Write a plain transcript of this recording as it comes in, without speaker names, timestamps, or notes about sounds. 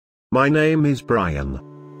My name is Brian.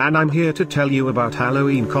 And I'm here to tell you about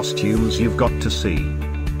Halloween costumes you've got to see.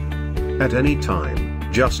 At any time,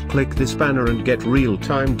 just click this banner and get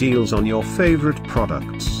real-time deals on your favorite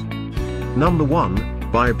products. Number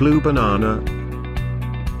 1, by Blue Banana.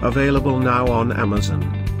 Available now on Amazon.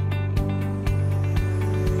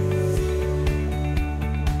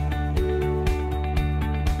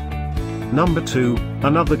 Number 2,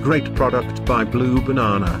 another great product by Blue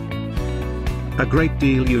Banana. A great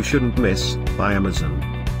deal you shouldn't miss, by Amazon.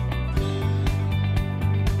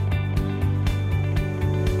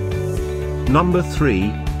 Number 3.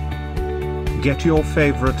 Get your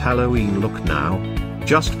favorite Halloween look now.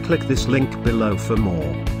 Just click this link below for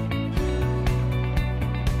more.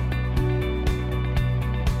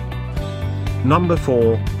 Number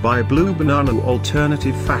 4, by Blue Banana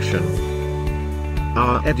Alternative Fashion.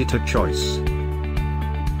 Our editor choice.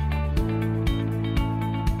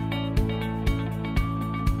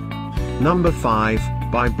 Number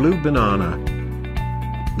 5, by Blue Banana.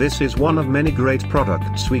 This is one of many great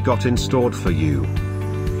products we got in store for you.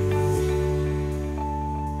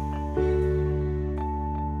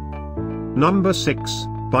 Number 6,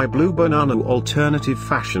 by Blue Banana Alternative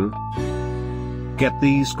Fashion. Get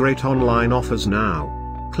these great online offers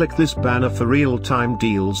now. Click this banner for real-time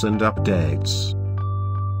deals and updates.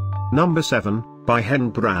 Number 7, by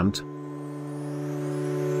Henbrandt.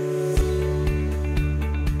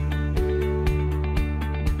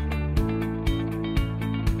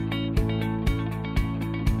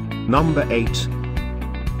 Number 8.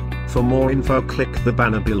 For more info, click the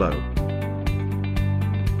banner below.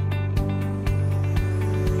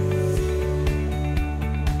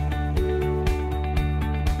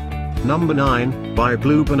 Number 9, by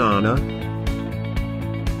Blue Banana.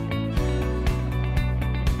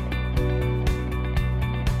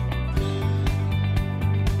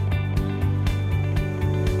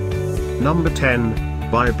 Number 10,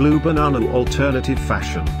 by Blue Banana Alternative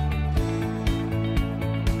Fashion.